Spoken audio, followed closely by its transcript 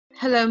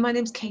Hello, my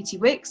name's Katy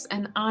Wix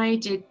and I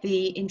did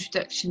the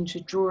Introduction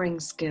to Drawing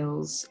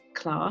Skills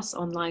class,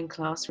 online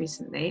class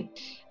recently,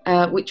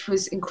 which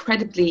was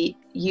incredibly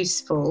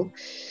useful.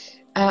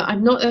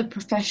 I'm not a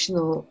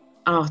professional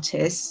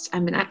artist,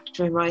 I'm an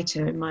actor and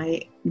writer in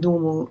my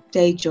normal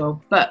day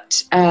job,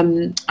 but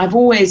I've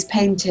always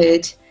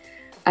painted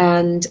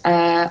and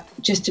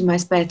just in my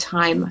spare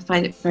time I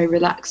find it very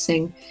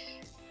relaxing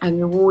and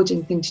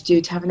rewarding thing to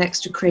do, to have an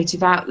extra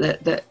creative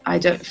outlet that I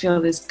don't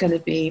feel is going to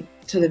be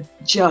sort of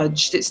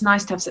judged. It's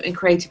nice to have something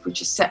creative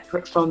which is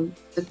separate from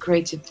the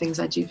creative things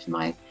I do for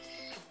my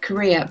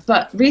career.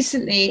 But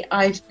recently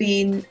I've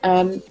been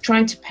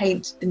trying to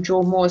paint and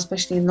draw more,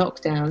 especially in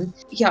lockdown.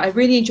 Yeah, I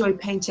really enjoy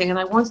painting and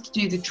I wanted to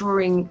do the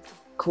drawing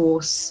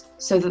course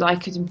so that I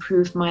could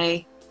improve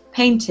my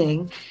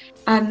painting.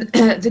 And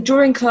the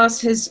drawing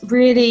class has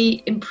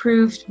really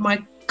improved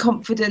my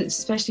confidence,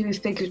 especially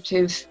with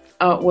figurative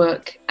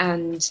artwork,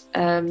 and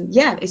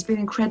yeah, it's been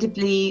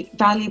incredibly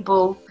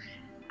valuable,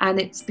 and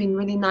it's been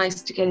really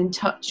nice to get in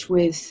touch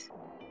with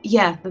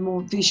the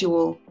more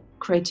visual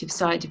creative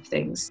side of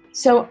things.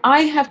 So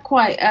I have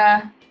quite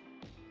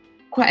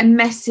a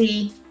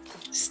messy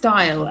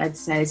style, I'd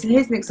say. So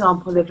here's an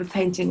example of a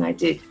painting I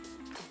did.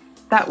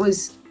 That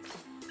was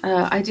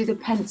I did a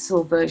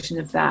pencil version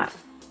of that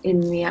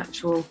in the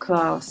actual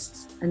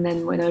class and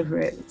then went over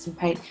it with some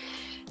paint.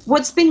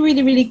 What's been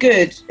really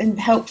good and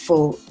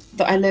helpful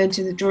that I learned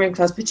in the drawing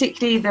class,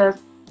 particularly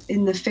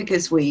in the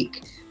figures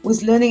week,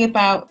 was learning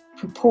about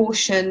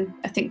proportion.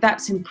 I think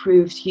that's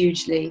improved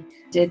hugely.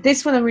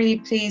 This one I'm really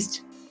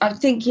pleased. I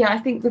think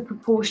the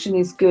proportion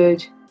is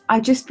good. I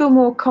just feel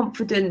more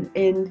confident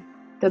in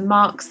the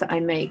marks that I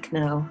make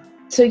now.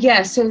 So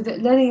that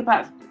learning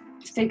about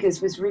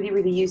figures was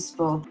really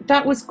useful.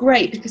 That was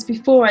great because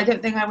before I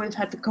don't think I would have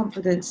had the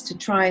confidence to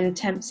try and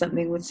attempt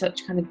something with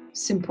such kind of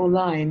simple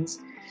lines.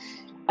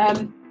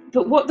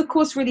 But what the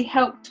course really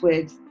helped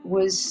with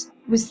was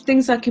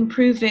things like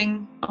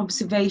improving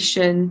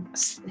observation.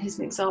 Here's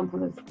an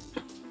example of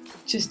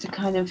just a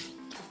kind of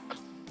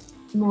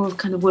more of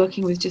kind of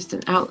working with just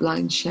an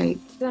outline shape.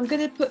 So I'm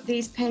going to put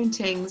these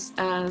paintings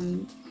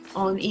on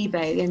eBay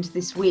at the end of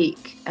this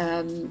week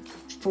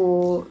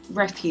for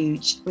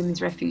Refuge,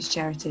 Women's Refuge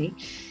charity.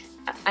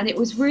 And it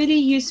was really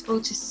useful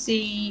to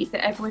see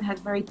that everyone had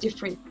very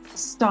different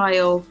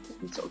style,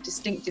 sort of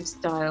distinctive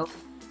style.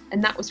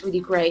 And that was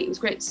really great. It was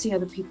great to see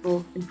other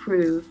people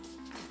improve.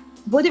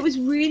 What it was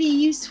really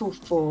useful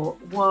for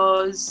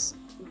was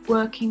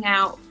working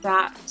out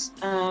that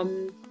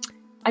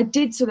I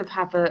did sort of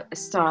have a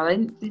style. I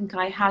didn't think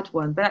I had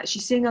one, but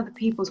actually seeing other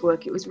people's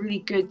work, it was really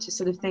good to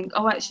sort of think,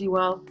 oh, actually,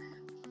 well,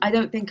 I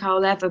don't think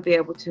I'll ever be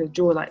able to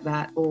draw like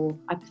that, or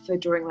I prefer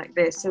drawing like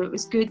this. So it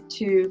was good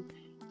to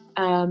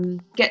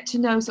get to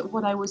know sort of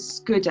what I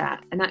was good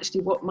at and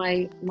actually what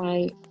my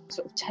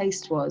sort of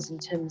taste was in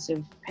terms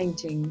of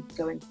painting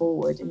going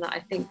forward, and that I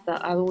think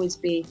that I'll always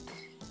be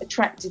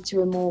attracted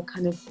to a more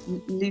kind of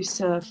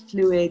looser,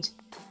 fluid,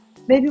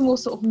 maybe more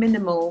sort of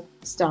minimal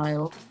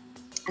style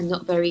and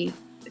not very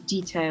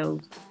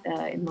detailed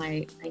in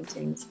my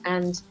paintings.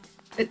 And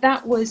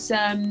that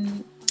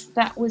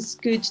was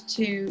good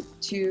to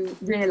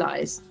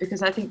realise,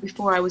 because I think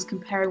before I was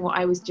comparing what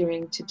I was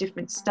doing to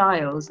different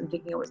styles and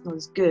thinking, oh, it's not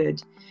as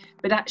good,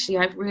 but actually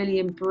I've really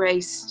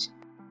embraced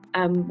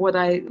what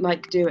I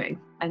like doing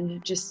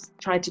and just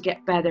tried to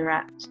get better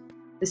at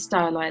the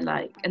style I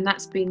like, and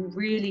that's been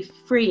really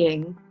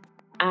freeing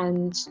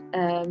and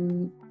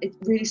it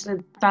really sort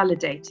of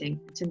validating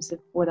in terms of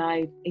what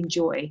I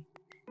enjoy.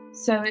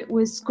 So it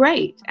was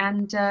great,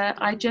 and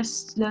I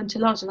just learned a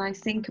lot, and I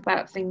think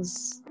about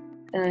things,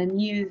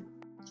 new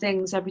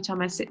things every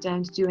time I sit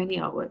down to do any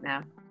artwork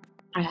now.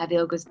 I have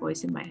Ilga's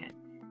voice in my head,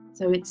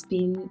 so it's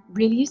been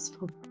really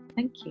useful.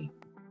 Thank you.